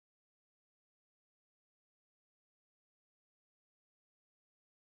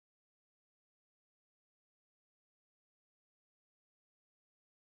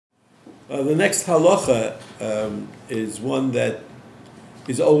The next halacha is one that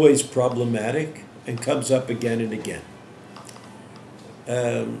is always problematic and comes up again and again.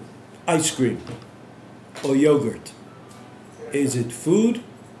 Ice cream or yogurt. Is it food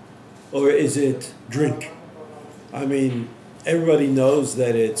or is it drink? I mean, everybody knows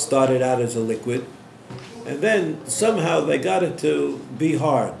that it started out as a liquid and then somehow they got it to be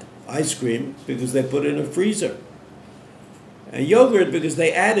hard. Ice cream because they put it in a freezer. And yogurt because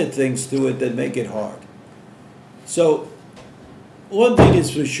they added things to it that make it hard. So, one thing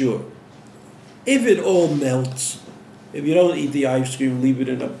is for sure. If it all melts, if you don't eat the ice cream, leave it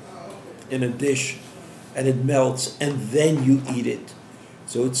in a dish, and it melts, and then you eat it.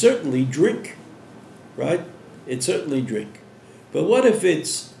 So it's certainly drink, right? It's certainly drink. But what if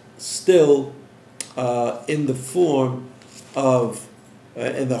it's still in the form of,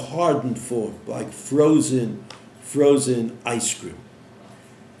 in the hardened form, like frozen ice cream?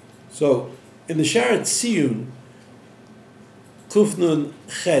 So in the Sharat Siyun, Kufnun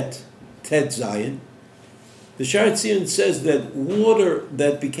Chet Tet Zayin, the Sharat Siyun says that water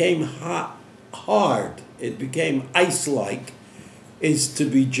that became hard, it became ice-like, is to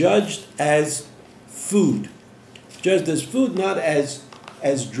be judged as food. Judged as food, not as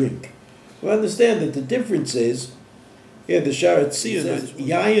drink. We understand that the difference is, here the Sharat Siyun says,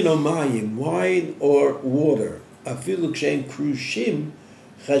 Yayin or Mayim, wine or water, Afilu Kshem Krushim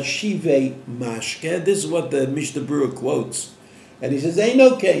Chashive Mashke. This is what the Mishnah Berurah quotes. And he says, Ain't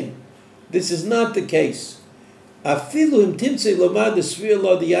okay. This is not the case. Even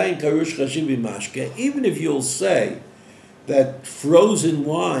if you'll say that frozen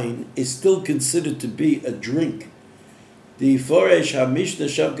wine is still considered to be a drink, the Foresh HaMishnah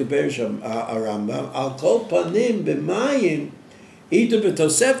Sham Keperesh Arambam Al Kol Panim B'Mayim Ita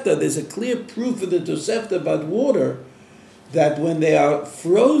B'Tosefta. There's a clear proof in the Tosefta about water that when they are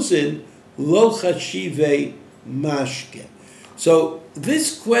frozen, Lo Chashive Mashke. So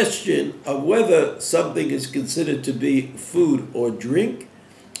this question of whether something is considered to be food or drink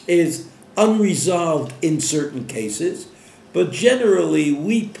is unresolved in certain cases, but generally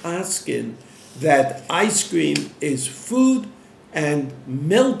we paskin that ice cream is food and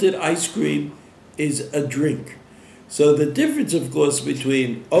melted ice cream is a drink. So the difference, of course,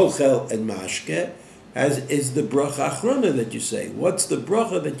 between ochel and mashke is the bracha achrona that you say. What's the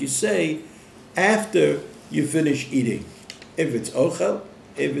bracha that you say after you finish eating? If it's ochel,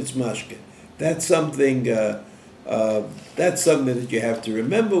 if it's mashke. That's something that you have to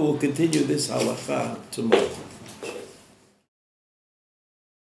remember. We'll continue this halacha tomorrow.